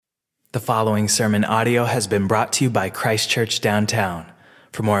The following sermon audio has been brought to you by Christ Church Downtown.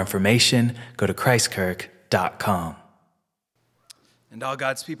 For more information, go to christkirk.com. And all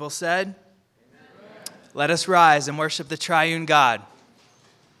God's people said, Amen. Let us rise and worship the triune God.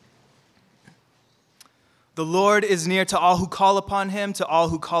 The Lord is near to all who call upon him, to all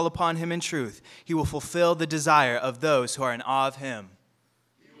who call upon him in truth. He will fulfill the desire of those who are in awe of him.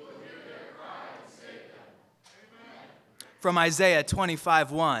 He will hear their cry and save them. Amen. From Isaiah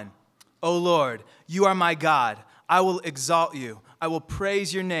 25:1. O Lord, you are my God. I will exalt you. I will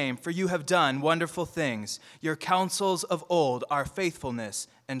praise your name, for you have done wonderful things. Your counsels of old are faithfulness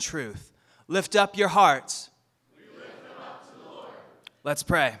and truth. Lift up your hearts. We lift them up to the Lord. Let's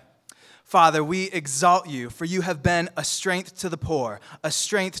pray. Father, we exalt you, for you have been a strength to the poor, a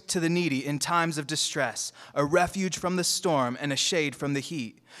strength to the needy in times of distress, a refuge from the storm and a shade from the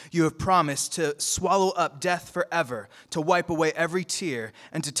heat. You have promised to swallow up death forever, to wipe away every tear,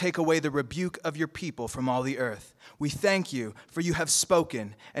 and to take away the rebuke of your people from all the earth. We thank you, for you have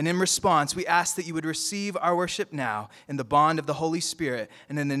spoken, and in response, we ask that you would receive our worship now in the bond of the Holy Spirit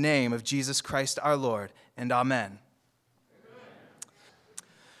and in the name of Jesus Christ our Lord, and amen.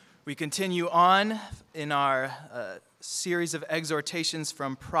 We continue on in our series of exhortations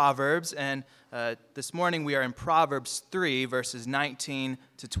from Proverbs, and this morning we are in Proverbs 3, verses 19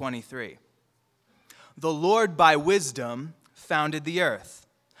 to 23. The Lord by wisdom founded the earth.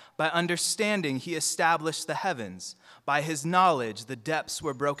 By understanding he established the heavens. By his knowledge the depths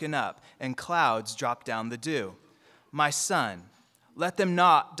were broken up, and clouds dropped down the dew. My son, let them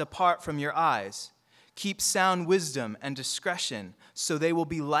not depart from your eyes. Keep sound wisdom and discretion, so they will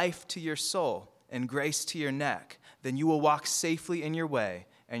be life to your soul and grace to your neck. Then you will walk safely in your way,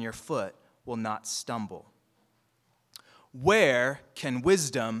 and your foot will not stumble. Where can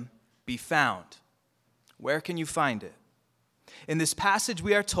wisdom be found? Where can you find it? In this passage,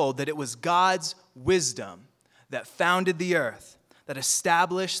 we are told that it was God's wisdom that founded the earth, that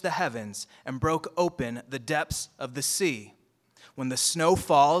established the heavens, and broke open the depths of the sea. When the snow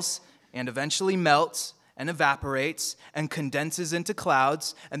falls and eventually melts and evaporates and condenses into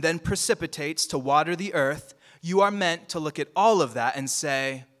clouds and then precipitates to water the earth, you are meant to look at all of that and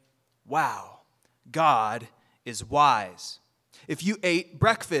say, wow, God is wise. If you ate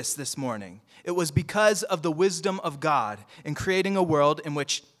breakfast this morning, it was because of the wisdom of God in creating a world in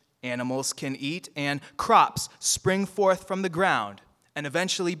which animals can eat and crops spring forth from the ground and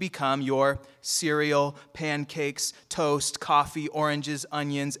eventually become your cereal, pancakes, toast, coffee, oranges,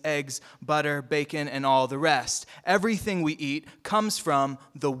 onions, eggs, butter, bacon, and all the rest. Everything we eat comes from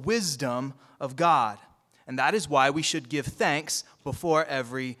the wisdom of God. And that is why we should give thanks before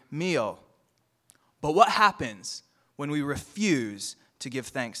every meal. But what happens when we refuse to give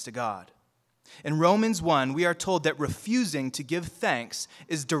thanks to God? In Romans 1, we are told that refusing to give thanks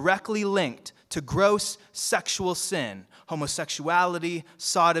is directly linked to gross sexual sin, homosexuality,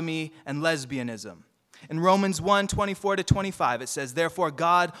 sodomy, and lesbianism. In Romans 1, 24 to 25, it says, Therefore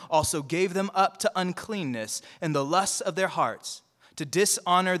God also gave them up to uncleanness in the lusts of their hearts, to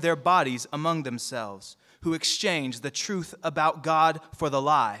dishonor their bodies among themselves, who exchanged the truth about God for the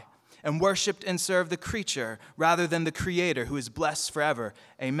lie, and worshipped and served the creature rather than the Creator, who is blessed forever.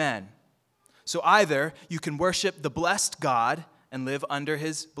 Amen. So either you can worship the blessed God and live under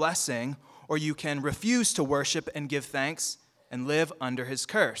his blessing, or you can refuse to worship and give thanks and live under his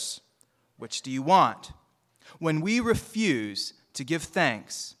curse. Which do you want? When we refuse to give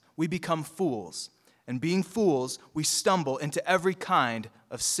thanks, we become fools. And being fools, we stumble into every kind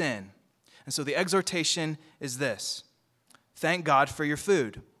of sin. And so the exhortation is this: thank God for your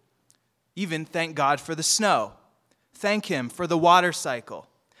food. Even thank God for the snow. Thank him for the water cycle.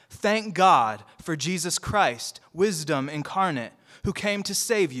 Thank God for Jesus Christ, wisdom incarnate, who came to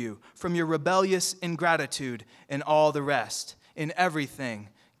save you from your rebellious ingratitude and all the rest. In everything,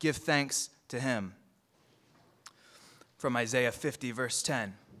 give thanks to him. From Isaiah 50, verse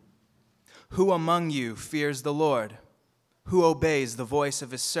 10. Who among you fears the Lord? Who obeys the voice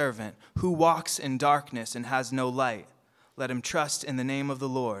of his servant? Who walks in darkness and has no light? Let him trust in the name of the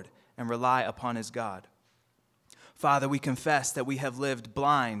Lord and rely upon his God. Father, we confess that we have lived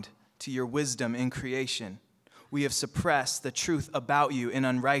blind to your wisdom in creation. We have suppressed the truth about you in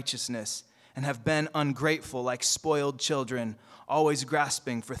unrighteousness and have been ungrateful like spoiled children, always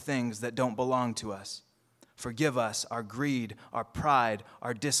grasping for things that don't belong to us. Forgive us our greed, our pride,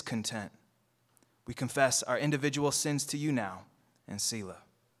 our discontent. We confess our individual sins to you now, and Selah.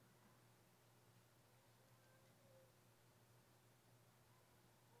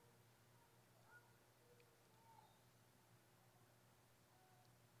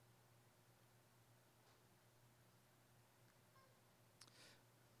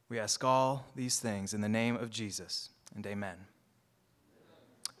 We ask all these things in the name of Jesus, and amen.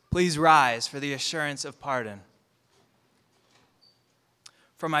 Please rise for the assurance of pardon.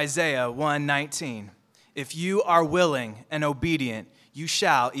 From Isaiah 1:19, if you are willing and obedient, you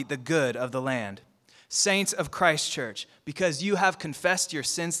shall eat the good of the land. Saints of Christ Church, because you have confessed your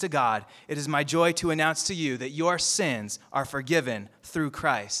sins to God, it is my joy to announce to you that your sins are forgiven through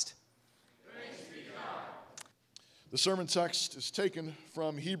Christ. Thanks be to God. The sermon text is taken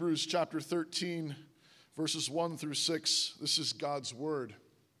from Hebrews chapter 13, verses 1 through 6. This is God's word.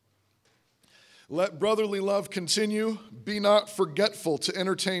 Let brotherly love continue. Be not forgetful to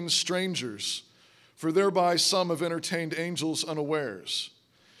entertain strangers, for thereby some have entertained angels unawares.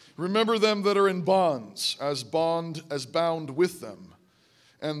 Remember them that are in bonds, as bound with them,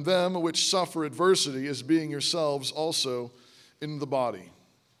 and them which suffer adversity, as being yourselves also in the body.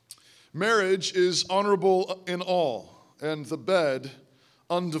 Marriage is honorable in all, and the bed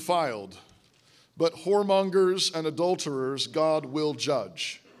undefiled. But whoremongers and adulterers God will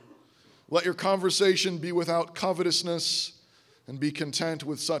judge. Let your conversation be without covetousness, and be content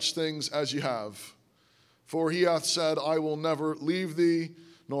with such things as you have. For he hath said, I will never leave thee,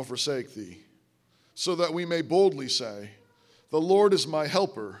 nor forsake thee, so that we may boldly say, the Lord is my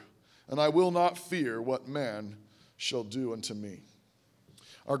helper, and I will not fear what man shall do unto me.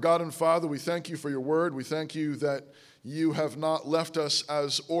 Our God and Father, we thank you for your word. We thank you that you have not left us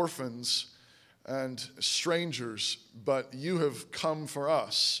as orphans and strangers, but you have come for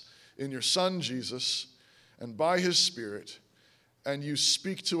us in your Son, Jesus, and by his Spirit, and you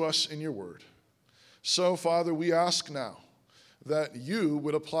speak to us in your word. So, Father, we ask now that you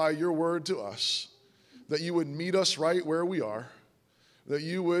would apply your word to us, that you would meet us right where we are, that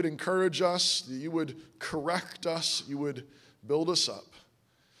you would encourage us, that you would correct us, you would build us up,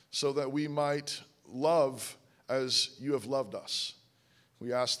 so that we might love as you have loved us.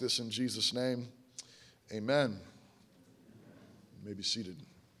 We ask this in Jesus' name. Amen. You may be seated.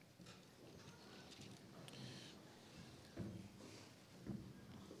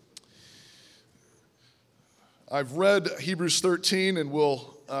 I've read Hebrews 13 and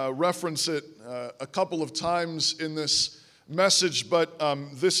will reference it a couple of times in this message, but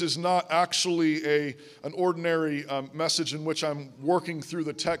this is not actually an ordinary message in which I'm working through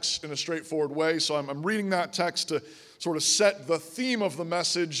the text in a straightforward way. So I'm reading that text to sort of set the theme of the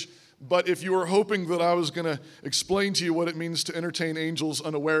message. But if you were hoping that I was going to explain to you what it means to entertain angels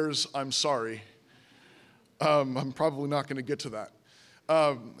unawares, I'm sorry. I'm probably not going to get to that,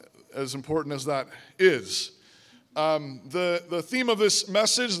 as important as that is. The theme of this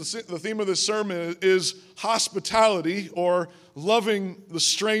message, the theme of this sermon is hospitality, or loving the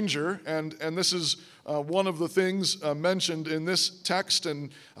stranger, and this is one of the things mentioned in this text,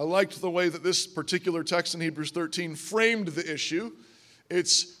 and I liked the way that this particular text in Hebrews 13 framed the issue.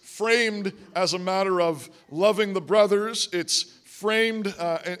 It's framed as a matter of loving the brothers. It's framed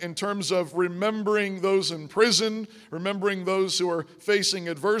in terms of remembering those in prison, remembering those who are facing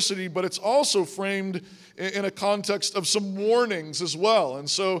adversity, but it's also framed in a context of some warnings as well. And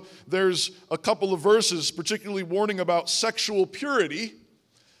so there's a couple of verses particularly warning about sexual purity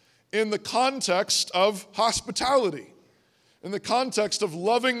in the context of hospitality. In the context of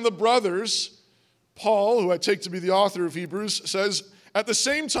loving the brothers, Paul, who I take to be the author of Hebrews, says, at the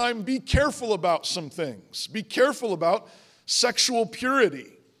same time, be careful about some things. Be careful about sexual purity.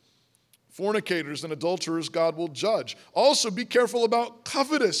 Fornicators and adulterers God will judge. Also, be careful about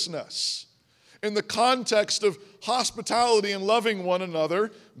covetousness. In the context of hospitality and loving one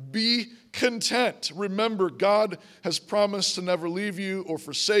another, be content. Remember, God has promised to never leave you or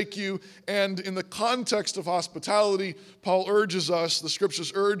forsake you. And in the context of hospitality, Paul urges us, the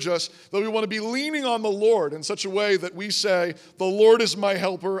scriptures urge us, that we want to be leaning on the Lord in such a way that we say, the Lord is my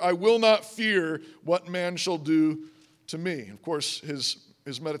helper. I will not fear what man shall do to me. Of course,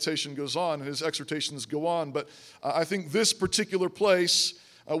 his meditation goes on and his exhortations go on. But I think this particular place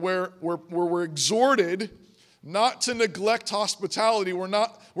where we're exhorted not to neglect hospitality,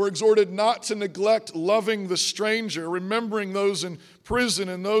 we're exhorted not to neglect loving the stranger, remembering those in prison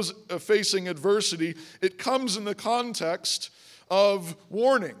and those facing adversity. It comes in the context of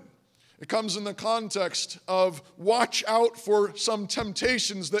warning. It comes in the context of watch out for some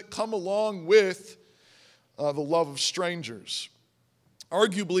temptations that come along with the love of strangers.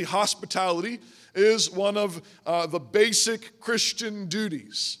 Arguably, hospitality is one of the basic Christian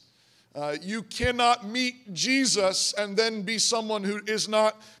duties. You cannot meet Jesus and then be someone who is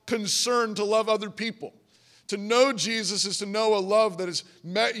not concerned to love other people. To know Jesus is to know a love that has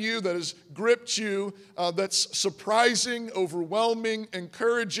met you, that has gripped you, that's surprising, overwhelming,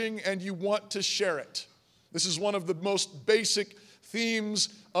 encouraging, and you want to share it. This is one of the most basic themes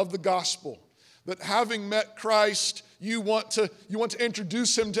of the gospel. That having met Christ, you want to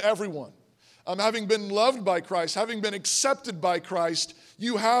introduce him to everyone. Having been loved by Christ, having been accepted by Christ,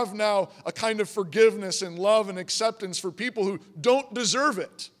 you have now a kind of forgiveness and love and acceptance for people who don't deserve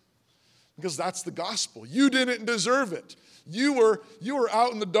it. Because that's the gospel. You didn't deserve it. You were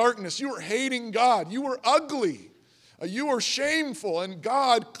out in the darkness. You were hating God. You were ugly. You were shameful. And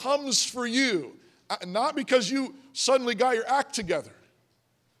God comes for you. Not because you suddenly got your act together,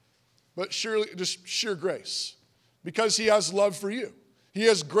 but surely just sheer grace. Because he has love for you. He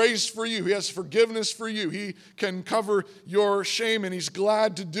has grace for you. He has forgiveness for you. He can cover your shame, and he's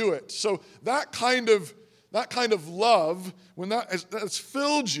glad to do it. So that kind of love, when that's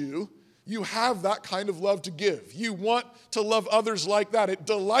filled you, you have that kind of love to give. You want to love others like that. It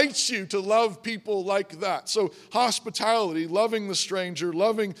delights you to love people like that. So hospitality, loving the stranger,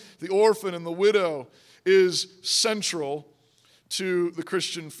 loving the orphan and the widow is central to the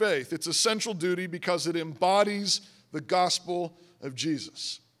Christian faith. It's a central duty because it embodies the gospel of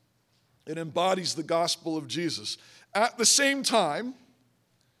Jesus. It embodies the gospel of Jesus. At the same time,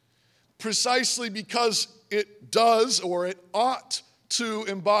 precisely because it does or it ought to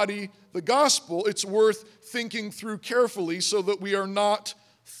embody the gospel, it's worth thinking through carefully so that we are not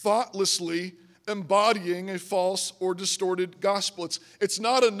thoughtlessly embodying a false or distorted gospel. It's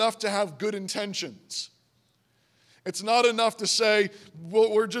not enough to have good intentions. It's not enough to say,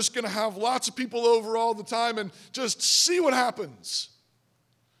 well, we're just going to have lots of people over all the time and just see what happens.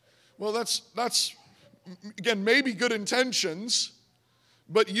 Well, that's again, maybe good intentions,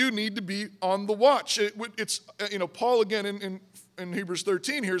 but you need to be on the watch. It's Paul again in Hebrews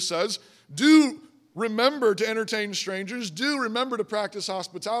 13 here says, do remember to entertain strangers, do remember to practice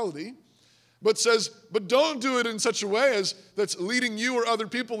hospitality, but says, but don't do it in such a way as that's leading you or other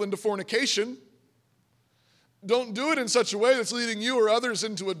people into fornication. Don't do it in such a way that's leading you or others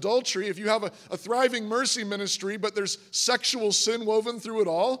into adultery. If you have a thriving mercy ministry, but there's sexual sin woven through it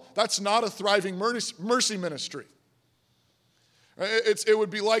all, that's not a thriving mercy ministry. It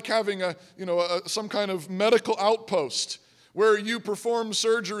would be like having some kind of medical outpost where you perform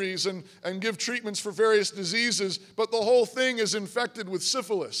surgeries and give treatments for various diseases, but the whole thing is infected with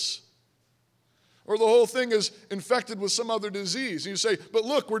syphilis. Or the whole thing is infected with some other disease. And you say, but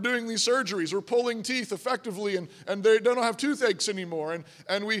look, we're doing these surgeries. We're pulling teeth effectively, and they don't have toothaches anymore.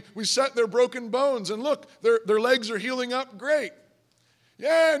 And we set their broken bones. And look, their legs are healing up great.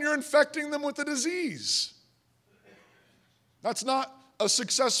 Yeah, and you're infecting them with the disease. That's not a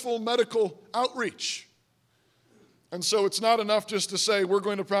successful medical outreach. And so it's not enough just to say we're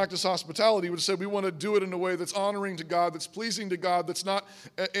going to practice hospitality. We say we want to do it in a way that's honoring to God, that's pleasing to God, that's not,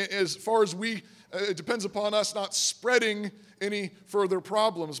 as far as it depends upon us not spreading any further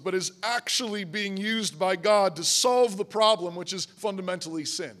problems, but is actually being used by God to solve the problem, which is fundamentally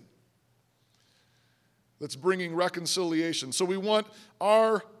sin. That's bringing reconciliation. So we want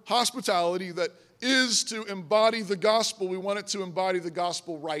our hospitality that is to embody the gospel. We want it to embody the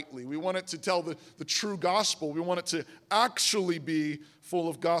gospel rightly. We want it to tell the true gospel. We want it to actually be full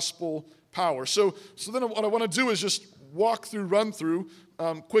of gospel power. So then what I want to do is just run through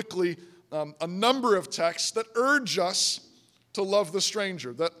quickly a number of texts that urge us to love the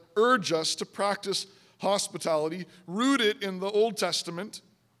stranger, that urge us to practice hospitality, rooted in the Old Testament.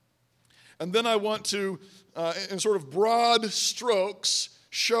 And then I want to, in sort of broad strokes,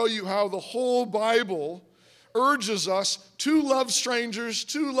 show you how the whole Bible urges us to love strangers,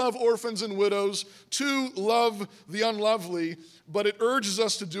 to love orphans and widows, to love the unlovely, but it urges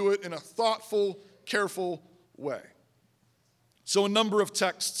us to do it in a thoughtful, careful way. So a number of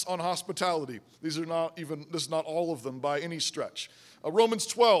texts on hospitality. This is not all of them by any stretch. Romans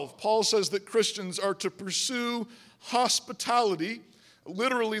 12, Paul says that Christians are to pursue hospitality.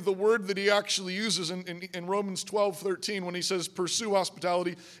 Literally, the word that he actually uses in Romans 12:13 when he says pursue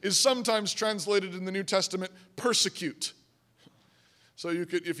hospitality is sometimes translated in the New Testament persecute. So you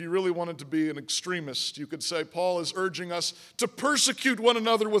could, if you really wanted to be an extremist, you could say Paul is urging us to persecute one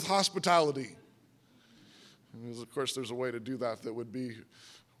another with hospitality. And of course, there's a way to do that would be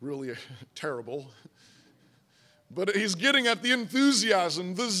really terrible. But he's getting at the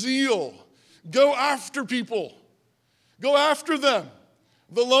enthusiasm, the zeal. Go after people. Go after them.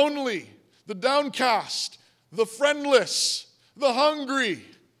 The lonely, the downcast, the friendless, the hungry,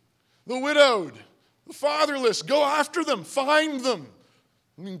 the widowed, the fatherless. Go after them. Find them.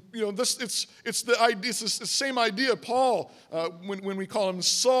 I mean, it's the same idea. Paul, when we call him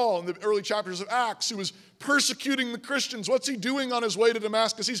Saul in the early chapters of Acts, who was persecuting the Christians. What's he doing on his way to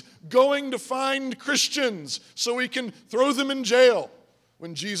Damascus? He's going to find Christians so he can throw them in jail.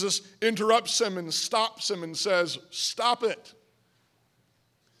 When Jesus interrupts him and stops him and says, "Stop it.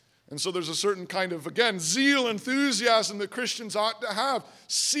 And so there's a certain kind of, again, zeal, enthusiasm that Christians ought to have,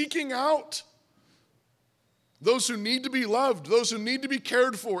 seeking out those who need to be loved, those who need to be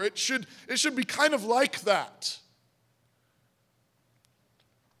cared for. It should be kind of like that.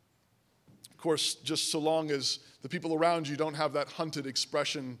 Of course, just so long as the people around you don't have that hunted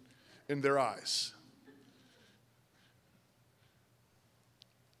expression in their eyes.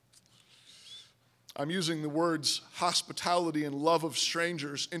 I'm using the words hospitality and love of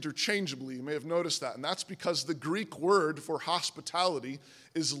strangers interchangeably. You may have noticed that. And that's because the Greek word for hospitality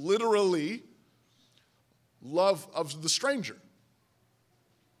is literally love of the stranger.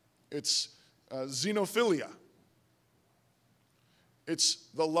 It's xenophilia. It's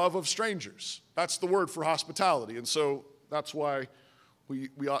the love of strangers. That's the word for hospitality. And so that's why we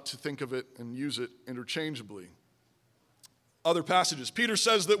ought to think of it and use it interchangeably. Other passages. Peter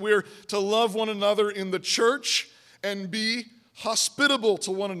says that we're to love one another in the church and be hospitable to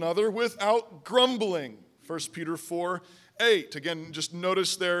one another without grumbling. 1 Peter 4:8. Again, just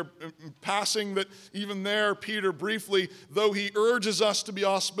notice there in passing that even there, Peter briefly, though he urges us to be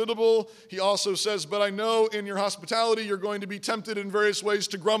hospitable, he also says, but I know in your hospitality you're going to be tempted in various ways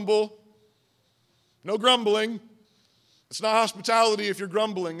to grumble. No grumbling. It's not hospitality if you're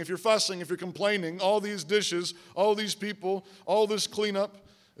grumbling, if you're fussing, if you're complaining. All these dishes, all these people, all this cleanup.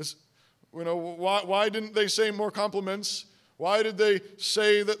 Why didn't they say more compliments? Why did they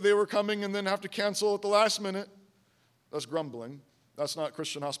say that they were coming and then have to cancel at the last minute? That's grumbling. That's not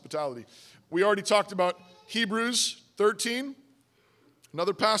Christian hospitality. We already talked about Hebrews 13.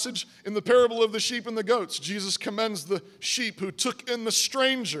 Another passage, in the parable of the sheep and the goats, Jesus commends the sheep who took in the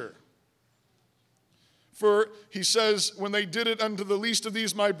stranger. For he says, when they did it unto the least of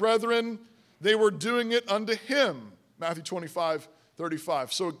these my brethren, they were doing it unto him. Matthew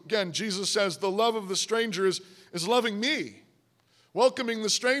 25:35. So again, Jesus says the love of the stranger is loving me. Welcoming the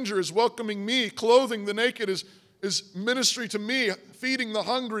stranger is welcoming me. Clothing the naked is ministry to me. Feeding the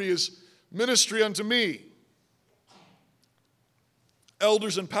hungry is ministry unto me.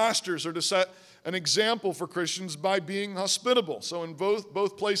 Elders and pastors are to set an example for Christians by being hospitable. So in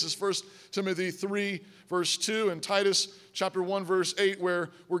both places, 1 Timothy 3, verse 2, and Titus chapter 1, verse 8, where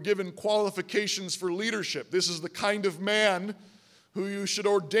we're given qualifications for leadership. This is the kind of man who you should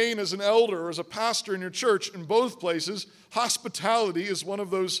ordain as an elder or as a pastor in your church. In both places, hospitality is one of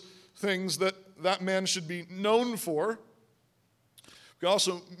those things that man should be known for. We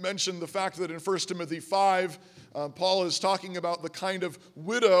also mentioned the fact that in 1 Timothy 5, Paul is talking about the kind of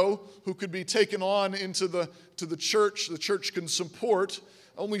widow who could be taken on into the church. The church can support.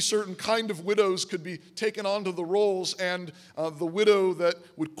 Only certain kind of widows could be taken onto the rolls, and the widow that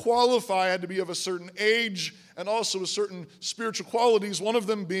would qualify had to be of a certain age and also a certain spiritual qualities, one of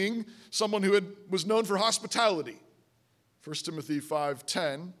them being someone who was known for hospitality. 1 Timothy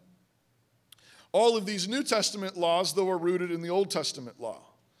 5:10. All of these New Testament laws, though, are rooted in the Old Testament law.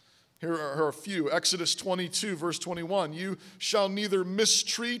 Here are a few. Exodus 22, verse 21. You shall neither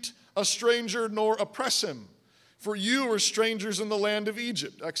mistreat a stranger nor oppress him, for you are strangers in the land of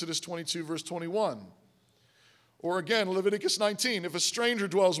Egypt. Exodus 22, verse 21. Or again, Leviticus 19. If a stranger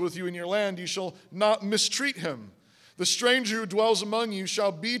dwells with you in your land, you shall not mistreat him. The stranger who dwells among you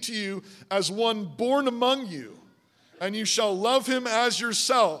shall be to you as one born among you, and you shall love him as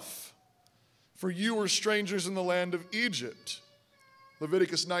yourself, for you were strangers in the land of Egypt.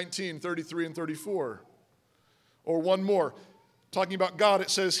 Leviticus 19, 33 and 34. Or one more. Talking about God, it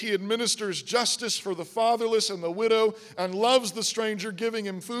says, He administers justice for the fatherless and the widow and loves the stranger, giving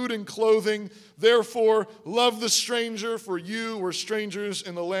him food and clothing. Therefore, love the stranger, for you were strangers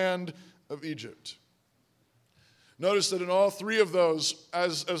in the land of Egypt. Notice that in all three of those,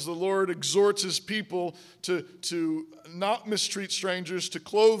 as the Lord exhorts His people to not mistreat strangers, to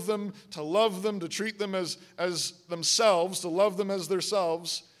clothe them, to love them, to treat them as themselves, to love them as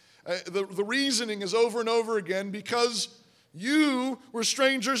themselves, the reasoning is over and over again, because you were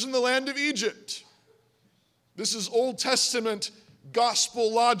strangers in the land of Egypt. This is Old Testament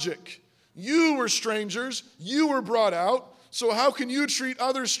gospel logic. You were strangers, you were brought out, so how can you treat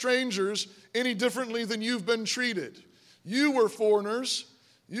other strangers any differently than you've been treated? You were foreigners.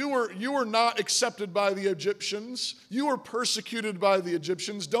 You were not accepted by the Egyptians. You were persecuted by the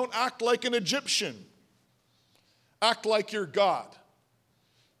Egyptians. Don't act like an Egyptian. Act like your God.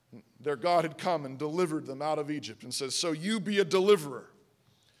 Their God had come and delivered them out of Egypt, and says, so you be a deliverer.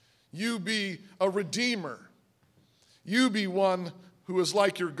 You be a redeemer. You be one who is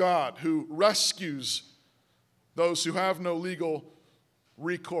like your God, who rescues those who have no legal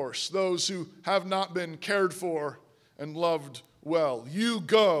recourse, those who have not been cared for and loved well. You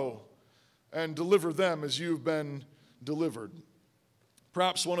go and deliver them as you've been delivered.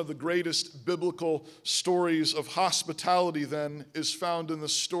 Perhaps one of the greatest biblical stories of hospitality, then, is found in the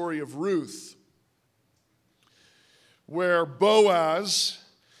story of Ruth, where Boaz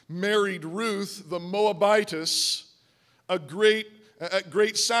married Ruth, the Moabitess, at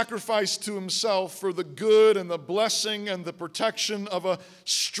great sacrifice to himself for the good and the blessing and the protection of a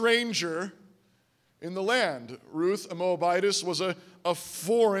stranger in the land. Ruth, a Moabitess, was a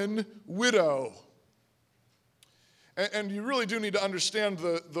foreign widow. And you really do need to understand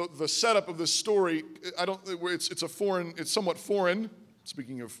the setup of this story. It's somewhat foreign,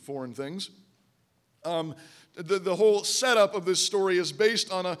 speaking of foreign things. The whole setup of this story is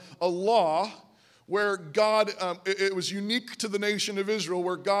based on a law where God, it was unique to the nation of Israel,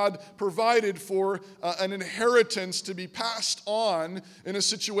 where God provided for an inheritance to be passed on in a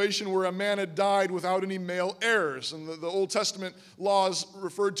situation where a man had died without any male heirs. And the Old Testament law is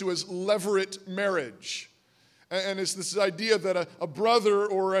referred to as levirate marriage. And it's this idea that a brother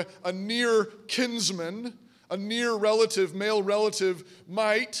or a near kinsman, a near relative, male relative,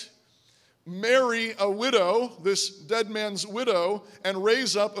 might marry a widow, this dead man's widow, and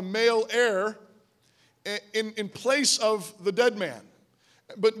raise up a male heir in place of the dead man.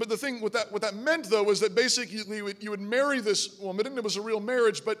 But the thing, what that meant, though, was that basically you would marry this woman, and it was a real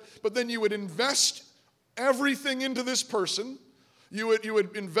marriage, but then you would invest everything into this person. You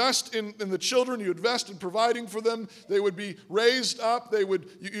would invest in the children. You would invest in providing for them. They would be raised up. They would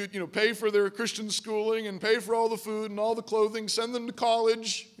pay for their Christian schooling and pay for all the food and all the clothing. Send them to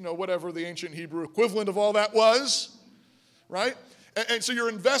college. Whatever the ancient Hebrew equivalent of all that was, right? And so you're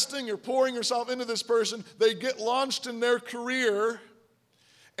investing. You're pouring yourself into this person. They get launched in their career,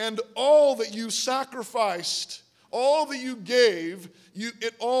 and all that you sacrificed, all that you gave, you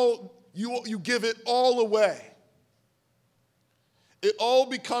give it all away. It all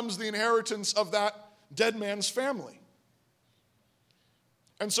becomes the inheritance of that dead man's family.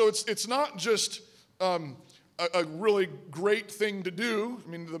 And so it's not just a really great thing to do. I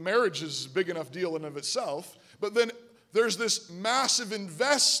mean, the marriage is a big enough deal in and of itself. But then there's this massive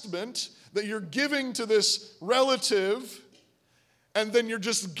investment that you're giving to this relative, and then you're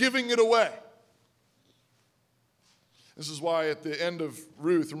just giving it away. This is why at the end of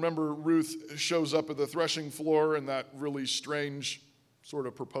Ruth, remember Ruth shows up at the threshing floor in that really strange sort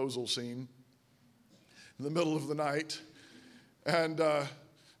of proposal scene in the middle of the night, and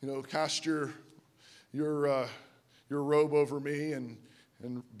cast your robe over me, and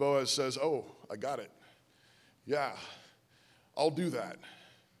Boaz says, "Oh, I got it. Yeah, I'll do that."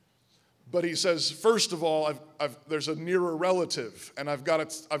 But he says, first of all, there's a nearer relative, and I've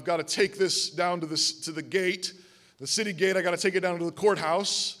got to take this down to the gate, the city gate. I got to take it down to the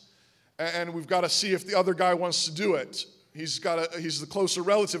courthouse, and we've got to see if the other guy wants to do it. He's the closer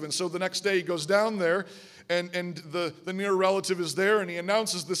relative. And so the next day he goes down there, and the near relative is there, and he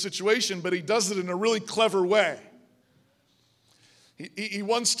announces the situation, but he does it in a really clever way. He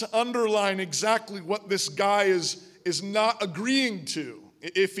wants to underline exactly what this guy is not agreeing to,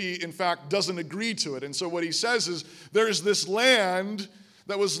 if he in fact doesn't agree to it. And so what he says is, there's this land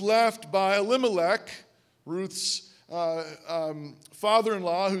that was left by Elimelech, Ruth's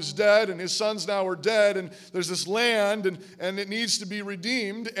father-in-law, who's dead, and his sons now are dead, and there's this land, and it needs to be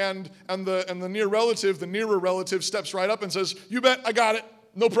redeemed, and the nearer relative steps right up and says, "You bet, I got it,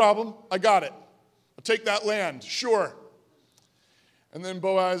 no problem, I got it. I'll take that land, sure." And then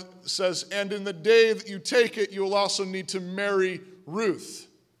Boaz says, "And in the day that you take it, you will also need to marry Ruth."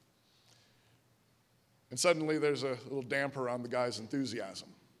 And suddenly there's a little damper on the guy's enthusiasm.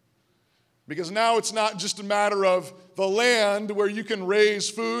 Because now it's not just a matter of the land where you can raise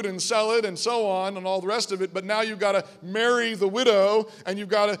food and sell it and so on and all the rest of it, but now you've got to marry the widow, and you've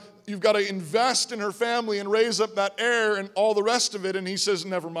got to invest in her family and raise up that heir and all the rest of it. And he says,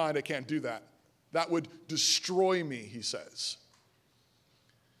 "Never mind, I can't do that. That would destroy me," he says.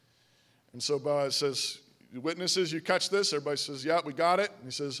 And so Boaz says, "Witnesses, you catch this?" Everybody says, "Yeah, we got it." And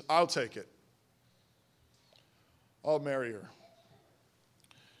he says, "I'll take it. I'll marry her."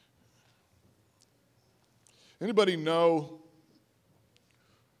 Anybody know,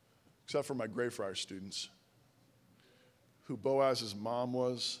 except for my Greyfriars students, who Boaz's mom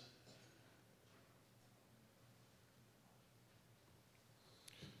was?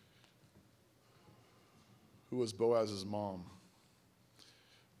 Who was Boaz's mom?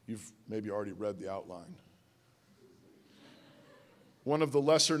 You've maybe already read the outline. One of the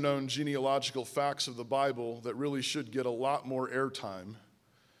lesser-known genealogical facts of the Bible that really should get a lot more airtime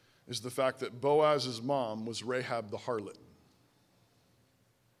is the fact that Boaz's mom was Rahab the harlot.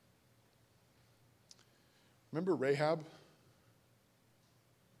 Remember Rahab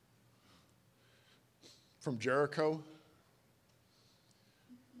from Jericho?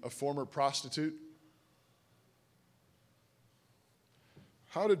 a former prostitute?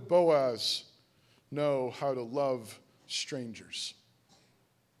 How did Boaz know how to love strangers?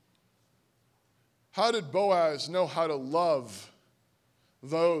 How did Boaz know how to love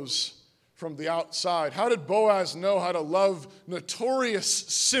those from the outside? How did Boaz know how to love notorious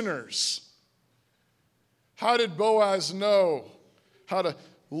sinners? How did Boaz know how to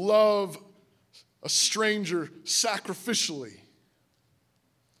love a stranger sacrificially?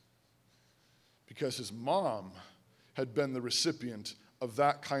 Because his mom had been the recipient of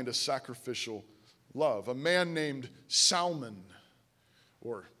that kind of sacrificial love. A man named Salmon,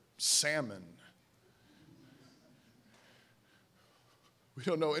 or Salmon. We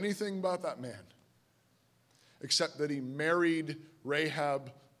don't know anything about that man, except that he married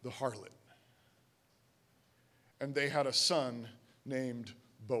Rahab the harlot. And they had a son named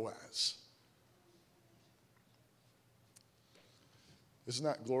Boaz. Isn't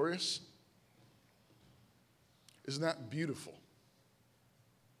that glorious? Isn't that beautiful?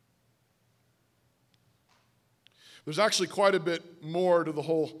 There's actually quite a bit more to the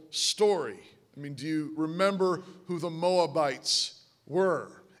whole story. I mean, do you remember who the Moabites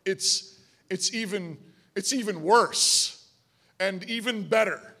were? It's even worse and even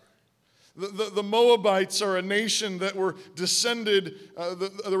better. The Moabites are a nation that were descended,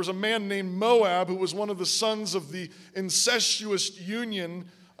 there was a man named Moab who was one of the sons of the incestuous union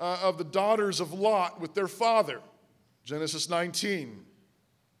of the daughters of Lot with their father. Genesis 19.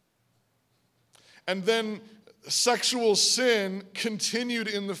 And then sexual sin continued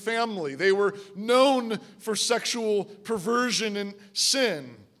in the family. They were known for sexual perversion and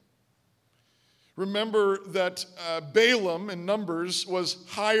sin. Remember that Balaam in Numbers was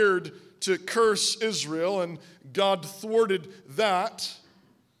hired to curse Israel, and God thwarted that.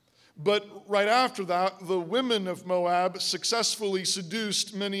 But right after that, the women of Moab successfully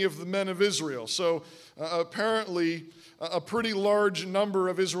seduced many of the men of Israel. So apparently, a pretty large number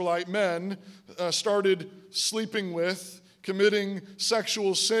of Israelite men started sleeping with, committing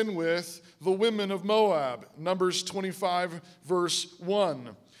sexual sin with the women of Moab. Numbers 25, verse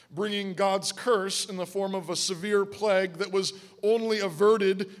 1. Bringing God's curse in the form of a severe plague that was only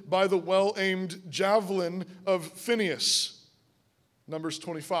averted by the well-aimed javelin of Phinehas. Numbers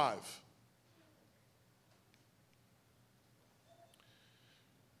 25.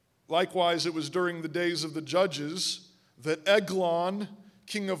 Likewise, it was during the days of the judges that Eglon,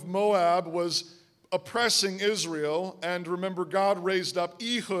 king of Moab, was oppressing Israel. And remember, God raised up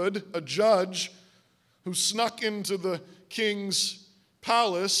Ehud, a judge, who snuck into the king's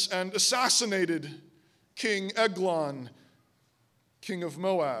palace and assassinated King Eglon, king of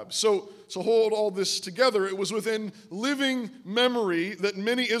Moab. So hold all this together. It was within living memory that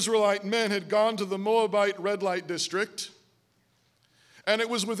many Israelite men had gone to the Moabite red light district. And it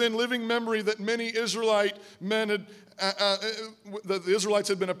was within living memory that many Israelite men had, the Israelites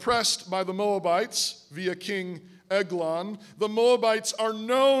had been oppressed by the Moabites via King Eglon. The Moabites are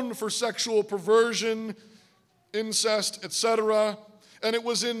known for sexual perversion, incest, etc. And it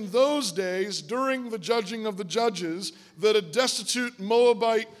was in those days, during the judging of the judges, that a destitute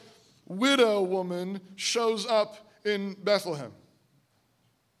Moabite widow woman shows up in Bethlehem.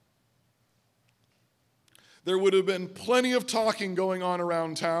 There would have been plenty of talking going on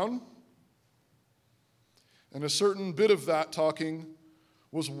around town, and a certain bit of that talking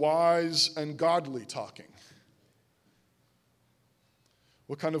was wise and godly talking.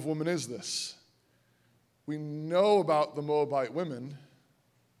 What kind of woman is this? We know about the Moabite women.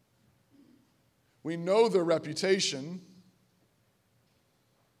 We know their reputation.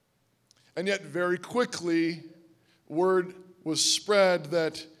 And yet very quickly, word was spread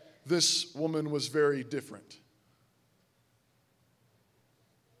that this woman was very different.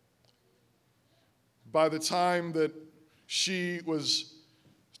 By the time that she was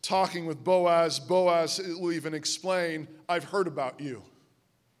talking with Boaz, Boaz will even explain, I've heard about you.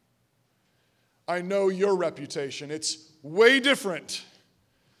 I know your reputation. It's way different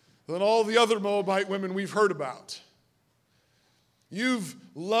than all the other Moabite women we've heard about. You've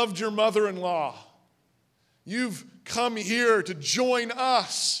loved your mother-in-law. You've come here to join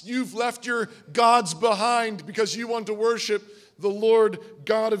us. You've left your gods behind because you want to worship the Lord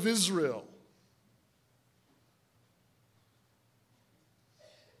God of Israel.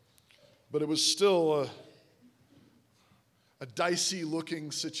 But it was still a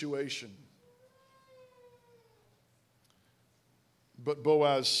dicey-looking situation. But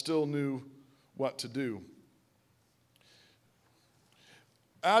Boaz still knew what to do.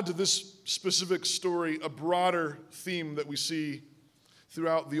 Add to this specific story a broader theme that we see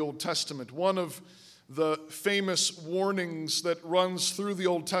throughout the Old Testament. One of the famous warnings that runs through the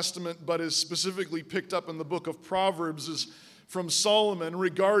Old Testament but is specifically picked up in the book of Proverbs is from Solomon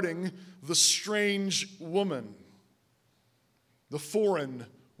regarding the strange woman, the foreign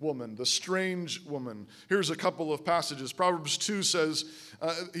woman, the strange woman. Here's a couple of passages. Proverbs 2 says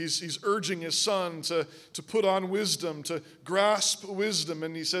he's urging his son to put on wisdom, to grasp wisdom.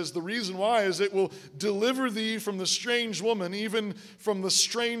 And he says the reason why is it will deliver thee from the strange woman, even from the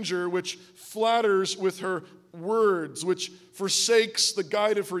stranger which flatters with her words, which forsakes the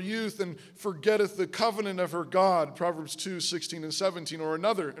guide of her youth and forgetteth the covenant of her God. Proverbs 2, 16 and 17. Or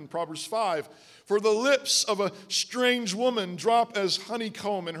another in Proverbs 5. For the lips of a strange woman drop as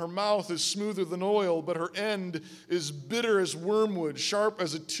honeycomb, and her mouth is smoother than oil, but her end is bitter as wormwood, sharp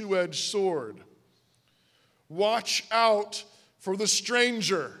as a two-edged sword. Watch out for the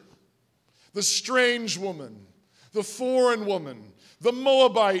stranger, the strange woman, the foreign woman, the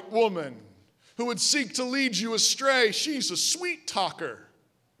Moabite woman who would seek to lead you astray. She's a sweet talker.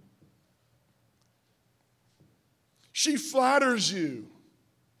 She flatters you,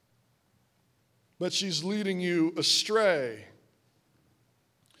 but she's leading you astray.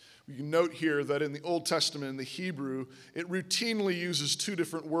 We can note here that in the Old Testament, in the Hebrew, it routinely uses two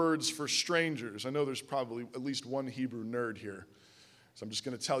different words for strangers. I know there's probably at least one Hebrew nerd here. So I'm just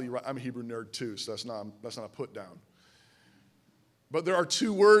going to tell you, I'm a Hebrew nerd too, so that's not a put down. But there are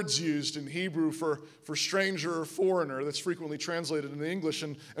two words used in Hebrew for stranger or foreigner that's frequently translated into English,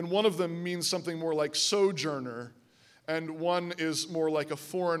 and one of them means something more like sojourner, and one is more like a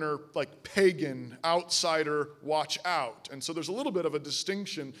foreigner, like pagan, outsider, watch out. And so there's a little bit of a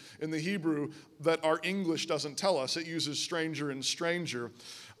distinction in the Hebrew that our English doesn't tell us. It uses stranger and stranger.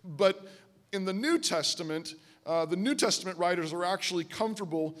 But in the New Testament writers are actually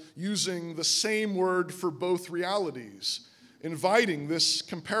comfortable using the same word for both realities, inviting this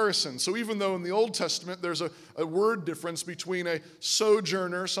comparison. So even though in the Old Testament there's a word difference between a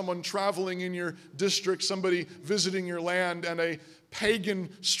sojourner, someone traveling in your district, somebody visiting your land, and a pagan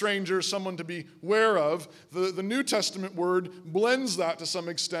stranger, someone to be ware of, the New Testament word blends that to some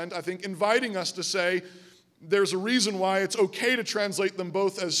extent, I think, inviting us to say there's a reason why it's okay to translate them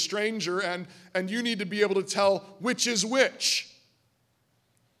both as stranger, and you need to be able to tell which is which.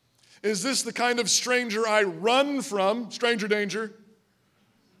 Is this the kind of stranger I run from, stranger danger?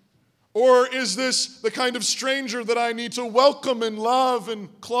 Or is this the kind of stranger that I need to welcome and love and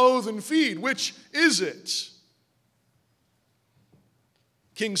clothe and feed? Which is it?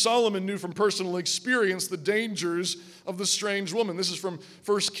 King Solomon knew from personal experience the dangers of the strange woman. This is from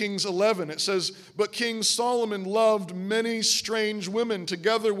 1 Kings 11. It says, "But King Solomon loved many strange women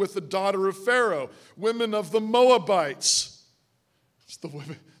together with the daughter of Pharaoh, women of the Moabites." It's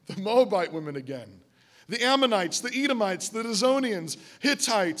the Moabite women again. "The Ammonites, the Edomites, the Dizonians,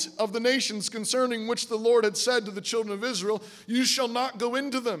 Hittites of the nations concerning which the Lord had said to the children of Israel, you shall not go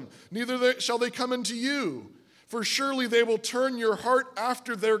into them, neither shall they come into you. For surely they will turn your heart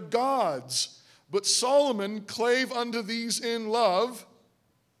after their gods. But Solomon clave unto these in love,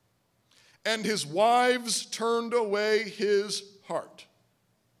 and his wives turned away his heart."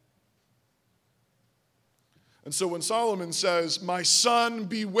 And so when Solomon says, "My son,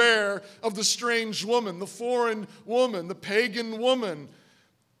 beware of the strange woman, the foreign woman, the pagan woman.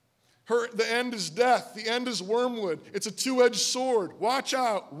 The end is death, the end is wormwood. It's a two-edged sword. Watch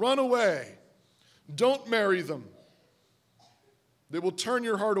out, run away. Don't marry them. They will turn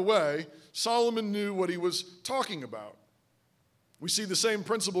your heart away." Solomon knew what he was talking about. We see the same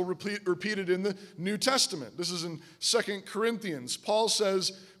principle repeated in the New Testament. This is in 2 Corinthians. Paul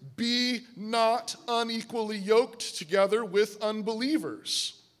says, "Be not unequally yoked together with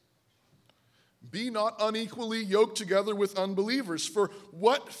unbelievers." Be not unequally yoked together with unbelievers. "For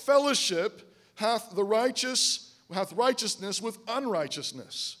what fellowship hath righteousness with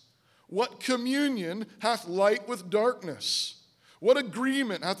unrighteousness? What communion hath light with darkness? What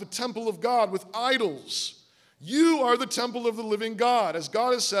agreement hath the temple of God with idols? You are the temple of the living God. As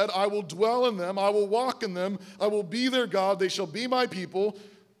God has said, I will dwell in them, I will walk in them, I will be their God, they shall be my people.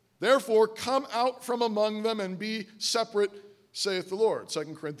 Therefore, come out from among them and be separate, saith the Lord."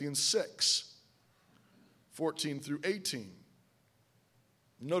 2 Corinthians 6, 14 through 18.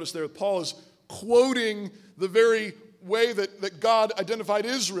 Notice there, Paul is quoting the very way that God identified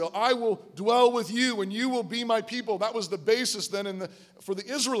Israel. "I will dwell with you, and you will be my people." That was the basis then for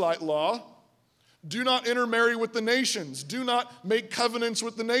the Israelite law. Do not intermarry with the nations. Do not make covenants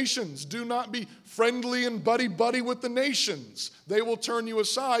with the nations. Do not be friendly and buddy-buddy with the nations. They will turn you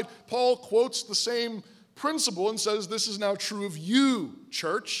aside. Paul quotes the same principle and says this is now true of you,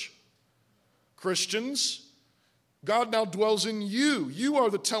 church, Christians. God now dwells in you. You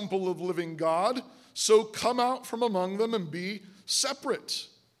are the temple of the living God. So come out from among them and be separate.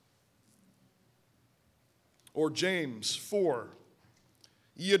 Or James 4,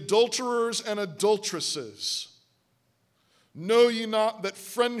 ye adulterers and adulteresses, know ye not that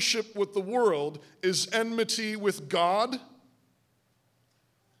friendship with the world is enmity with God?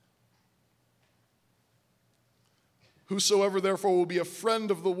 Whosoever therefore will be a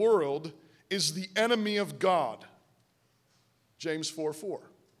friend of the world is the enemy of God. James 4:4.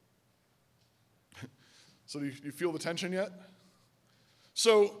 So do you feel the tension yet?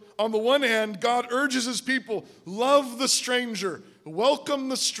 So on the one hand, God urges his people, love the stranger, welcome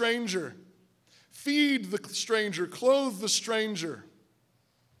the stranger, feed the stranger, clothe the stranger.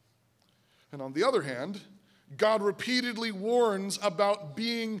 And on the other hand, God repeatedly warns about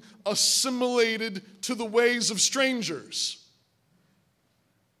being assimilated to the ways of strangers.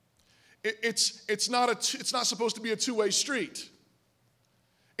 It's not supposed to be a two-way street.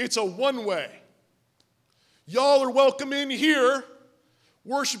 It's a one-way. Y'all are welcome in here,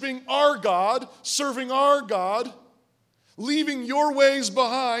 worshiping our God, serving our God, leaving your ways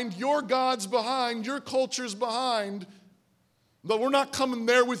behind, your gods behind, your cultures behind, but we're not coming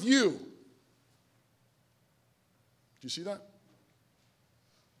there with you. Do you see that?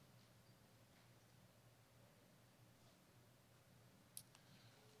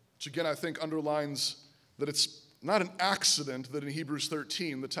 Which again, I think underlines that it's not an accident that in Hebrews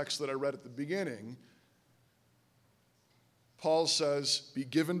 13, the text that I read at the beginning, Paul says, be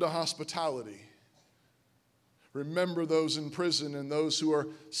given to hospitality. Remember those in prison and those who are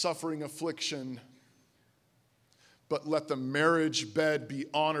suffering affliction, but let the marriage bed be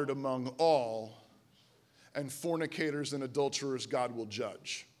honored among all, and fornicators and adulterers God will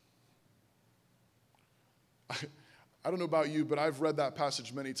judge. I don't know about you, but I've read that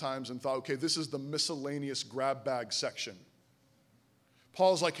passage many times and thought, okay, this is the miscellaneous grab bag section.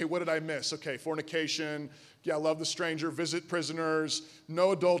 Paul's like, hey, what did I miss? Okay, fornication, yeah, love the stranger, visit prisoners,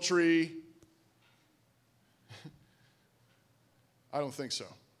 no adultery. I don't think so.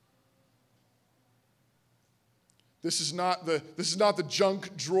 This is not the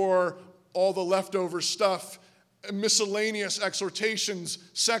junk drawer, all the leftover stuff, miscellaneous exhortations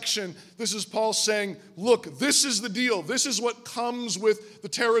section. This is Paul saying, look, this is the deal. This is what comes with the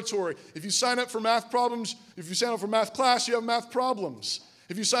territory. If you sign up for math problems, if you sign up for math class, you have math problems.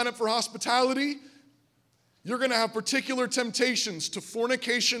 If you sign up for hospitality, you're going to have particular temptations to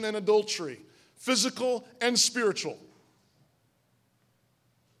fornication and adultery, physical and spiritual.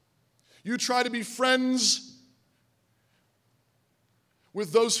 You try to be friends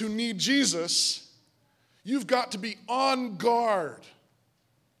with those who need Jesus, you've got to be on guard.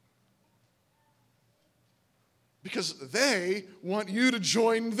 Because they want you to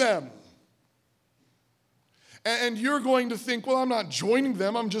join them. And you're going to think, well, I'm not joining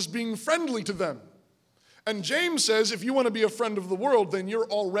them, I'm just being friendly to them. And James says, if you want to be a friend of the world, then you're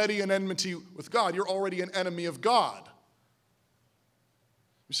already an enmity with God. You're already an enemy of God.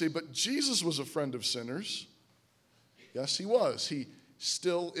 You say, but Jesus was a friend of sinners. Yes, he was. He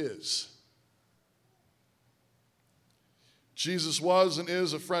still is. Jesus was and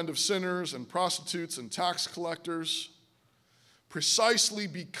is a friend of sinners and prostitutes and tax collectors, precisely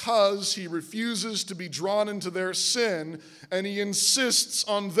because he refuses to be drawn into their sin and he insists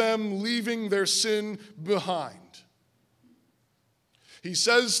on them leaving their sin behind. He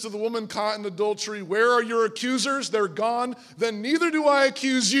says to the woman caught in adultery, where are your accusers? They're gone. Then neither do I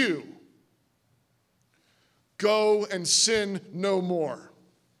accuse you. Go and sin no more.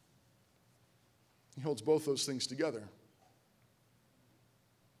 He holds both those things together.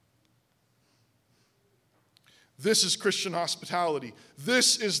 This is Christian hospitality.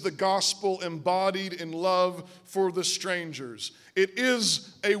 This is the gospel embodied in love for the strangers. It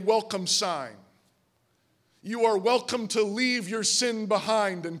is a welcome sign. You are welcome to leave your sin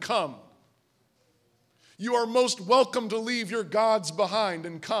behind and come. You are most welcome to leave your gods behind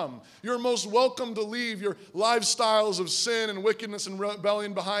and come. You're most welcome to leave your lifestyles of sin and wickedness and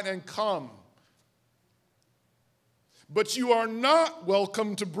rebellion behind and come. But you are not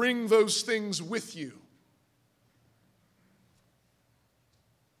welcome to bring those things with you.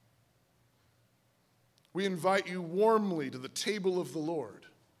 We invite you warmly to the table of the Lord,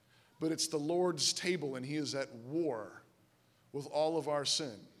 but it's the Lord's table and he is at war with all of our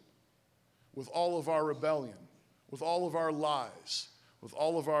sin, with all of our rebellion, with all of our lies, with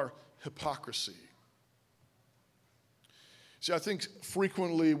all of our hypocrisy. See, I think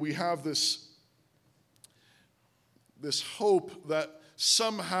frequently we have this hope that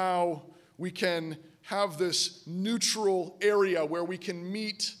somehow we can have this neutral area where we can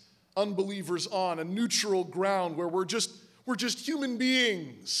meet unbelievers on, a neutral ground where we're We're just human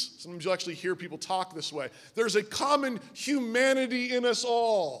beings. Sometimes you'll actually hear people talk this way. There's a common humanity in us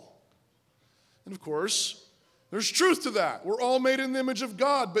all. And of course, there's truth to that. We're all made in the image of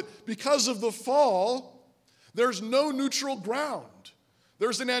God, but because of the fall, there's no neutral ground.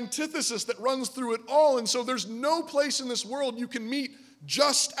 There's an antithesis that runs through it all, and so there's no place in this world you can meet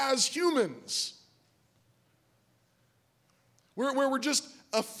just as humans. Where we're just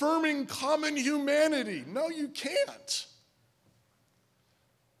affirming common humanity. No, you can't.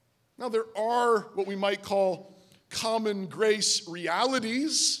 Now, there are what we might call common grace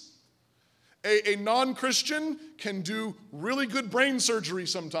realities. A non-Christian can do really good brain surgery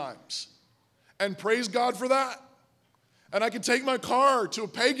sometimes, and praise God for that. And I can take my car to a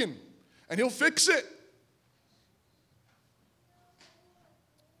pagan, and he'll fix it.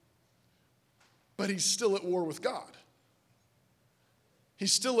 But he's still at war with God.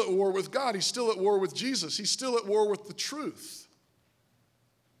 He's still at war with God. He's still at war with Jesus. He's still at war with the truth.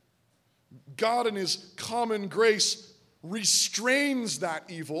 God in his common grace restrains that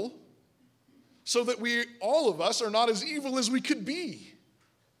evil so that we, all of us, are not as evil as we could be.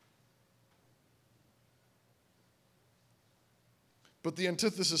 But the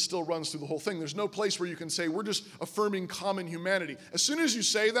antithesis still runs through the whole thing. There's no place where you can say, we're just affirming common humanity. As soon as you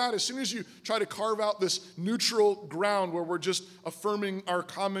say that, as soon as you try to carve out this neutral ground where we're just affirming our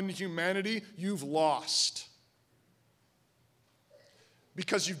common humanity, you've lost.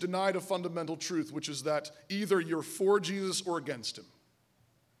 Because you've denied a fundamental truth, which is that either you're for Jesus or against him.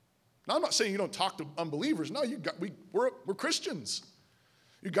 Now, I'm not saying you don't talk to unbelievers. No, we're Christians.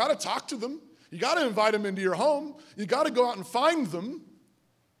 You got to talk to them. You got to invite them into your home. You got to go out and find them.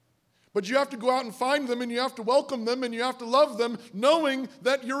 But you have to go out and find them, and you have to welcome them, and you have to love them, knowing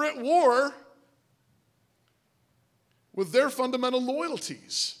that you're at war with their fundamental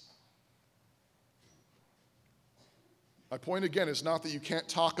loyalties. My point again is not that you can't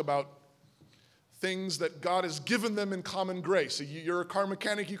talk about things that God has given them in common grace. You're a car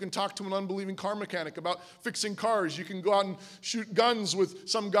mechanic, you can talk to an unbelieving car mechanic about fixing cars. You can go out and shoot guns with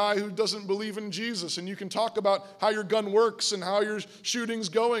some guy who doesn't believe in Jesus, and you can talk about how your gun works and how your shooting's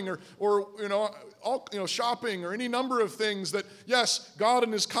going, or shopping, or any number of things that, yes, God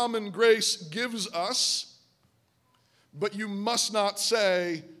in his common grace gives us, but you must not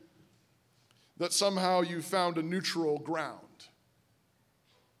say that somehow you found a neutral ground.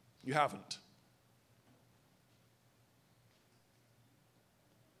 You haven't.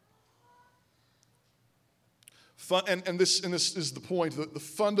 And this is the point, the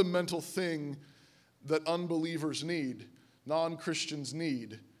fundamental thing that unbelievers need, non-Christians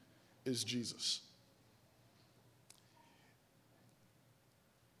need, is Jesus.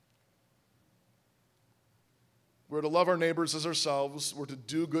 We're to love our neighbors as ourselves. We're to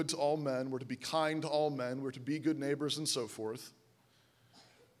do good to all men. We're to be kind to all men. We're to be good neighbors and so forth.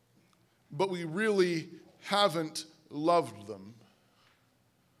 But we really haven't loved them.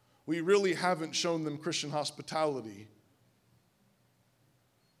 We really haven't shown them Christian hospitality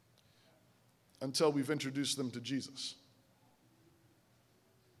until we've introduced them to Jesus.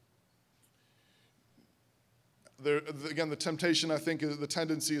 Again, the temptation, I think, the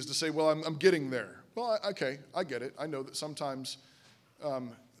tendency is to say, well, I'm getting there. Well, okay, I get it. I know that sometimes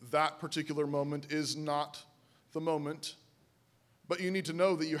that particular moment is not the moment, but you need to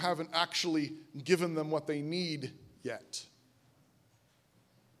know that you haven't actually given them what they need yet.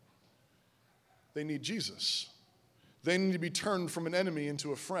 They need Jesus. They need to be turned from an enemy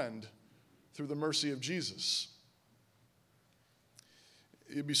into a friend through the mercy of Jesus.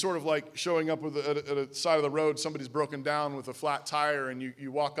 It'd be sort of like showing up at a side of the road, somebody's broken down with a flat tire, and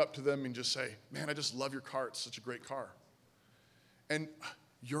you walk up to them and just say, man, I just love your car. It's such a great car. And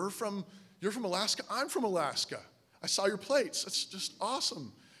you're from Alaska? I'm from Alaska. I saw your plates. That's just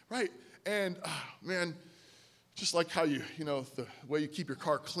awesome. Right? And, man, just like how the way you keep your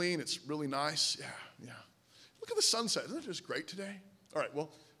car clean, it's really nice. Yeah. Look at the sunset. Isn't it just great today? All right,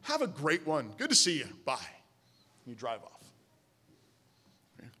 well, have a great one. Good to see you. Bye. And you drive off.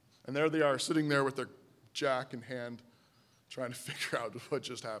 Okay. And there they are, sitting there with their jack in hand, trying to figure out what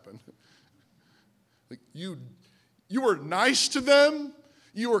just happened. Like you were nice to them.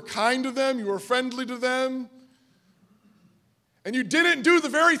 You were kind to them. You were friendly to them. And you didn't do the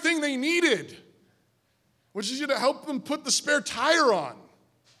very thing they needed, which is you to help them put the spare tire on.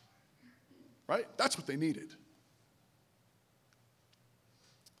 Right? That's what they needed.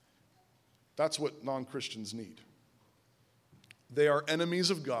 That's what non-Christians need. They are enemies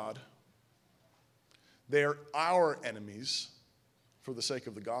of God. They are our enemies for the sake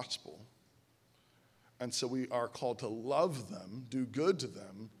of the gospel. And so we are called to love them, do good to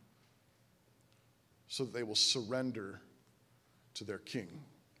them, so that they will surrender to their king.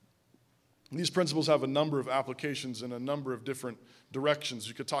 These principles have a number of applications in a number of different directions.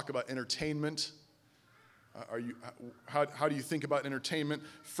 You could talk about entertainment. How do you think about entertainment?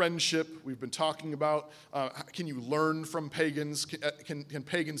 Friendship, we've been talking about. Can you learn from pagans? Can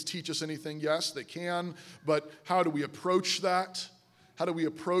pagans teach us anything? Yes, they can. But how do we approach that? How do we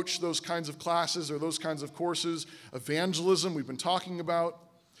approach those kinds of classes or those kinds of courses? Evangelism, we've been talking about.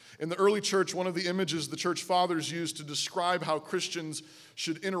 In the early church, one of the images the church fathers used to describe how Christians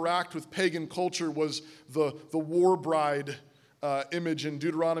should interact with pagan culture was the war bride image in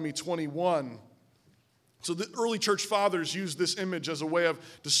Deuteronomy 21. So the early church fathers used this image as a way of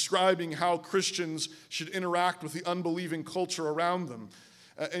describing how Christians should interact with the unbelieving culture around them.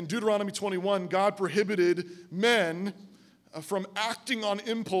 In Deuteronomy 21, God prohibited men from acting on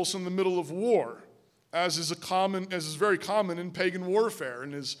impulse in the middle of war, as is very common in pagan warfare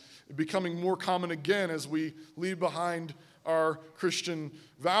and is becoming more common again as we leave behind our Christian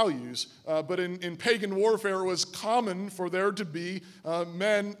values. But in pagan warfare, it was common for there to be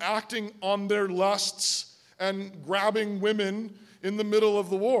men acting on their lusts and grabbing women in the middle of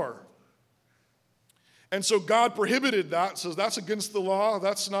the war. And so God prohibited that, so that's against the law,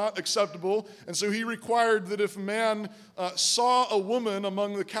 that's not acceptable. And so he required that if a man saw a woman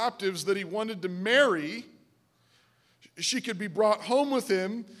among the captives that he wanted to marry, she could be brought home with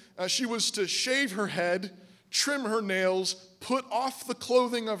him. She was to shave her head, trim her nails, put off the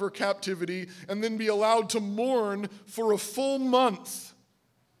clothing of her captivity, and then be allowed to mourn for a full month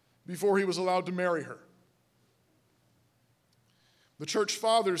before he was allowed to marry her. The church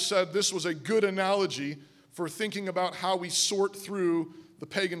fathers said this was a good analogy for thinking about how we sort through the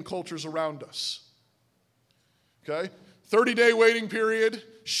pagan cultures around us. Okay? 30-day waiting period,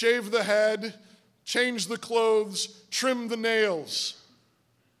 shave the head, change the clothes, trim the nails.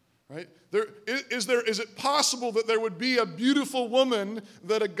 Right? Is it possible that there would be a beautiful woman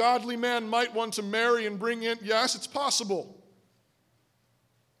that a godly man might want to marry and bring in? Yes, it's possible.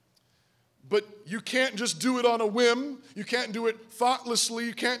 But you can't just do it on a whim. You can't do it thoughtlessly.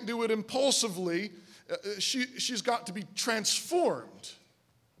 You can't do it impulsively. She's got to be transformed.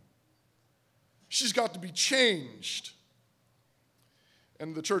 She's got to be changed.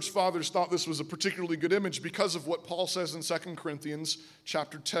 And the church fathers thought this was a particularly good image because of what Paul says in 2 Corinthians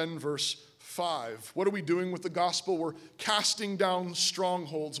chapter 10, verse 5. What are we doing with the gospel? We're casting down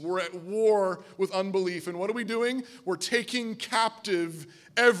strongholds. We're at war with unbelief. And what are we doing? We're taking captive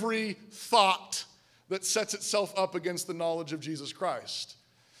every thought that sets itself up against the knowledge of Jesus Christ.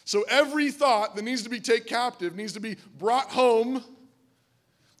 So every thought that needs to be taken captive needs to be brought home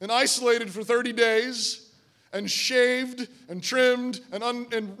and isolated for 30 days and shaved and trimmed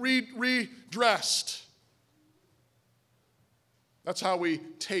and redressed. That's how we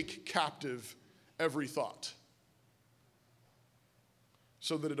take captive every thought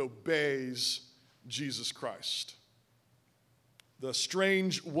so that it obeys Jesus Christ. The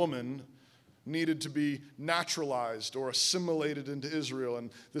strange woman needed to be naturalized or assimilated into Israel, and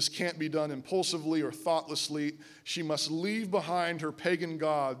this can't be done impulsively or thoughtlessly. She must leave behind her pagan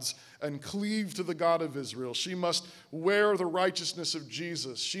gods and cleave to the God of Israel. She must wear the righteousness of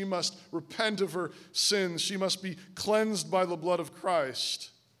Jesus. She must repent of her sins. She must be cleansed by the blood of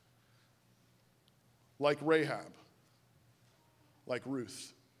Christ, like Rahab, like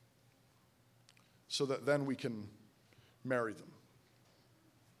Ruth, so that then we can marry them.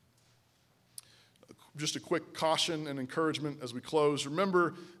 Just a quick caution and encouragement as we close.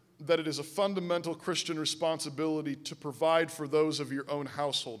 Remember that it is a fundamental Christian responsibility to provide for those of your own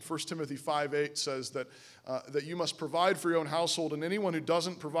household. 1 Timothy 5:8 says that you must provide for your own household, and anyone who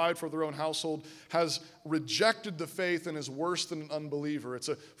doesn't provide for their own household has rejected the faith and is worse than an unbeliever. It's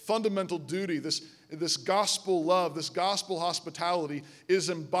a fundamental duty. This gospel love, this gospel hospitality is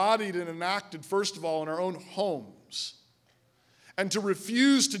embodied and enacted, first of all, in our own homes. And to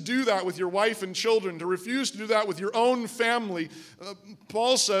refuse to do that with your wife and children, to refuse to do that with your own family,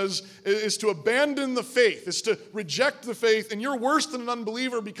 Paul says, is to abandon the faith, is to reject the faith, and you're worse than an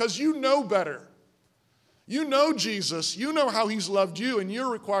unbeliever because you know better. You know Jesus, you know how he's loved you, and you're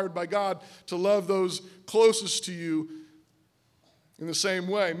required by God to love those closest to you in the same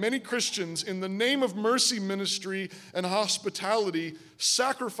way. Many Christians, in the name of mercy ministry and hospitality,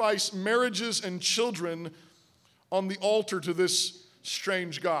 sacrifice marriages and children on the altar to this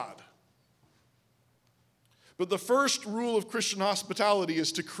strange God. But the first rule of Christian hospitality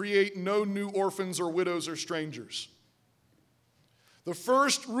is to create no new orphans or widows or strangers. The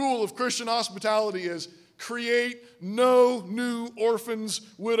first rule of Christian hospitality is create no new orphans,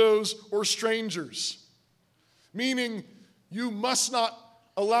 widows, or strangers. Meaning you must not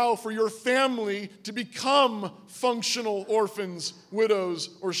allow for your family to become functional orphans,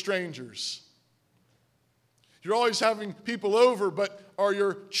 widows, or strangers. You're always having people over, but are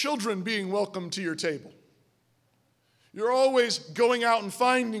your children being welcomed to your table? You're always going out and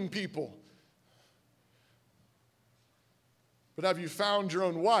finding people. But have you found your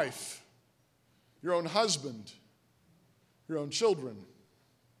own wife, your own husband, your own children?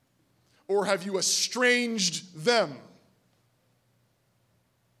 Or have you estranged them?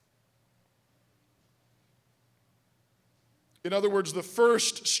 In other words, the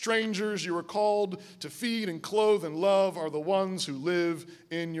first strangers you are called to feed and clothe and love are the ones who live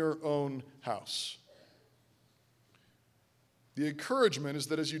in your own house. The encouragement is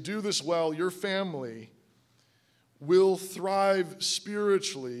that as you do this well, your family will thrive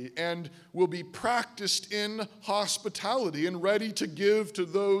spiritually and will be practiced in hospitality and ready to give to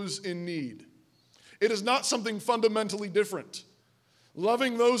those in need. It is not something fundamentally different.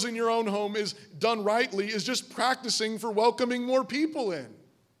 Loving those in your own home is done rightly, is just practicing for welcoming more people in.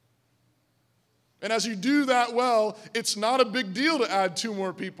 And as you do that well, it's not a big deal to add 2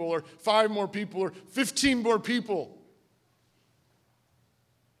 more people or 5 more people or 15 more people,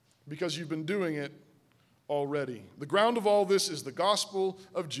 because you've been doing it already. The ground of all this is the gospel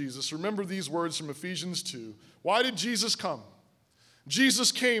of Jesus. Remember these words from Ephesians 2. Why did Jesus come?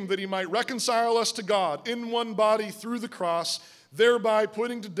 Jesus came that he might reconcile us to God in one body through the cross, thereby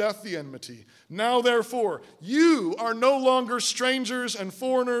putting to death the enmity. Now, therefore, you are no longer strangers and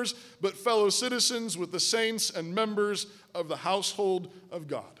foreigners, but fellow citizens with the saints and members of the household of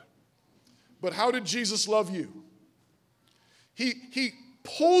God. But how did Jesus love you? He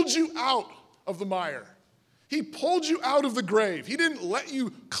pulled you out of the mire. He pulled you out of the grave. He didn't let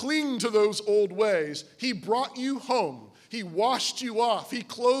you cling to those old ways. He brought you home. He washed you off. He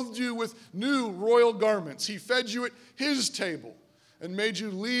clothed you with new royal garments. He fed you at his table and made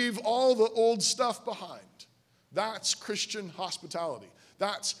you leave all the old stuff behind. That's Christian hospitality.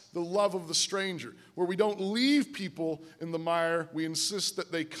 That's the love of the stranger, where we don't leave people in the mire. We insist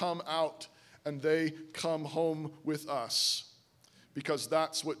that they come out and they come home with us, because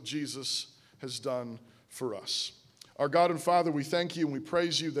that's what Jesus has done for us. Our God and Father, we thank you and we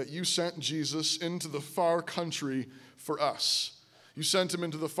praise you that you sent Jesus into the far country for us. You sent him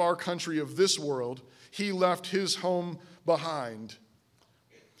into the far country of this world. He left his home behind.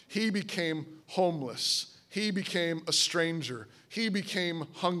 He became homeless. He became a stranger. He became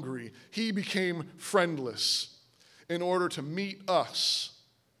hungry. He became friendless in order to meet us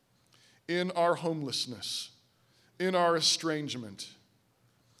in our homelessness, in our estrangement,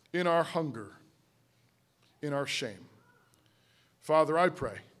 in our hunger, in our shame. Father, I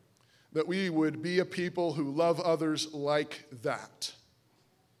pray that we would be a people who love others like that.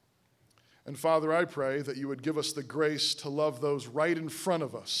 And Father, I pray that you would give us the grace to love those right in front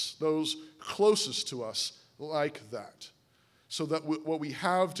of us, those closest to us, like that, so that what we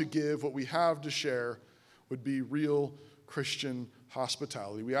have to give, what we have to share, would be real Christian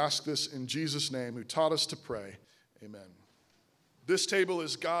hospitality. We ask this in Jesus' name, who taught us to pray. Amen. This table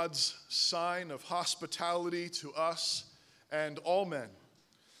is God's sign of hospitality to us and all men.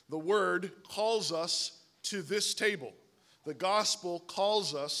 The Word calls us to this table. The gospel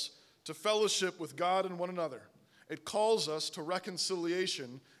calls us to fellowship with God and one another. It calls us to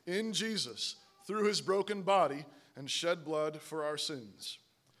reconciliation in Jesus through his broken body and shed blood for our sins.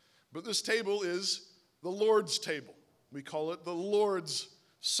 But this table is the Lord's table. We call it the Lord's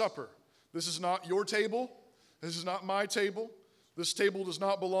Supper. This is not your table. This is not my table. This table does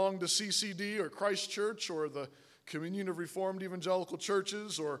not belong to CCD or Christ Church or the Communion of Reformed Evangelical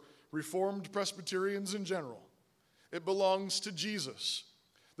Churches or Reformed Presbyterians in general. It belongs to Jesus.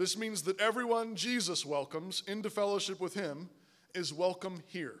 This means that everyone Jesus welcomes into fellowship with him is welcome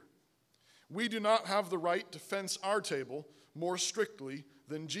here. We do not have the right to fence our table more strictly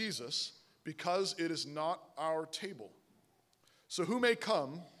than Jesus, because it is not our table. So who may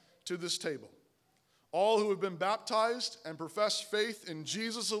come to this table? All who have been baptized and profess faith in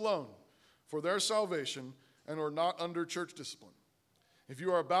Jesus alone for their salvation and are not under church discipline. If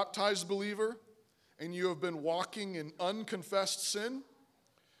you are a baptized believer and you have been walking in unconfessed sin,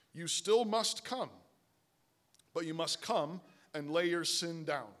 you still must come, but you must come and lay your sin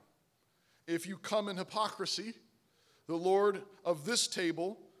down. If you come in hypocrisy, the Lord of this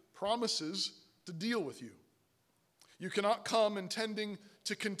table promises to deal with you. You cannot come intending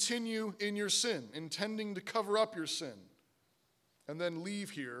to continue in your sin, intending to cover up your sin, and then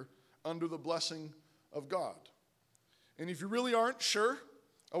leave here under the blessing of God. And if you really aren't sure,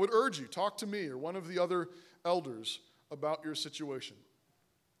 I would urge you, talk to me or one of the other elders about your situation.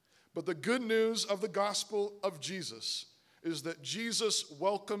 But the good news of the gospel of Jesus is that Jesus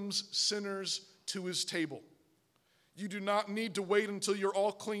welcomes sinners to his table. You do not need to wait until you're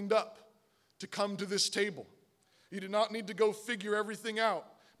all cleaned up to come to this table. You do not need to go figure everything out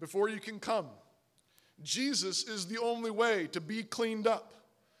before you can come. Jesus is the only way to be cleaned up.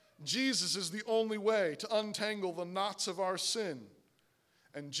 Jesus is the only way to untangle the knots of our sin.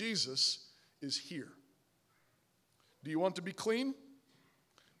 And Jesus is here. Do you want to be clean?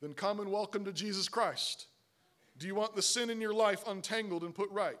 Then come and welcome to Jesus Christ. Do you want the sin in your life untangled and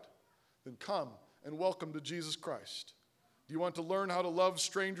put right? Then come and welcome to Jesus Christ. Do you want to learn how to love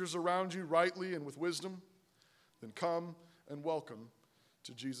strangers around you rightly and with wisdom? Then come and welcome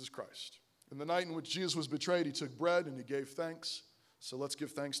to Jesus Christ. In the night in which Jesus was betrayed, he took bread and he gave thanks. So let's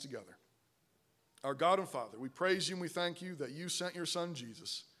give thanks together. Our God and Father, we praise you and we thank you that you sent your Son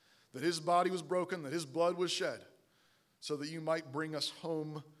Jesus, that his body was broken, that his blood was shed, so that you might bring us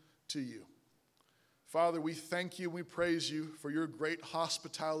home to you. Father, we thank you and we praise you for your great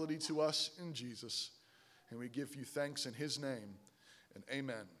hospitality to us in Jesus. And we give you thanks in his name, and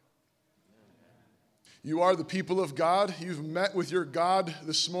amen. You are the people of God. You've met with your God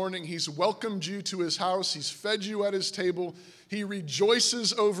this morning. He's welcomed you to his house. He's fed you at his table. He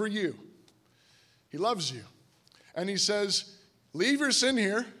rejoices over you. He loves you. And he says, leave your sin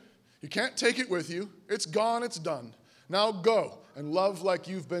here. You can't take it with you. It's gone. It's done. Now go and love like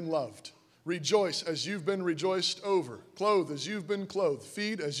you've been loved. Rejoice as you've been rejoiced over. Clothe as you've been clothed.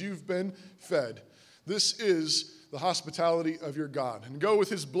 Feed as you've been fed. This is the hospitality of your God. And go with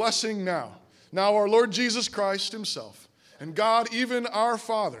his blessing now. Now our Lord Jesus Christ himself, and God, even our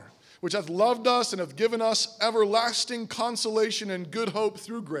Father, which hath loved us and hath given us everlasting consolation and good hope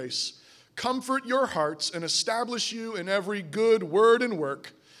through grace, comfort your hearts and establish you in every good word and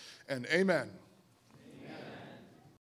work. And amen.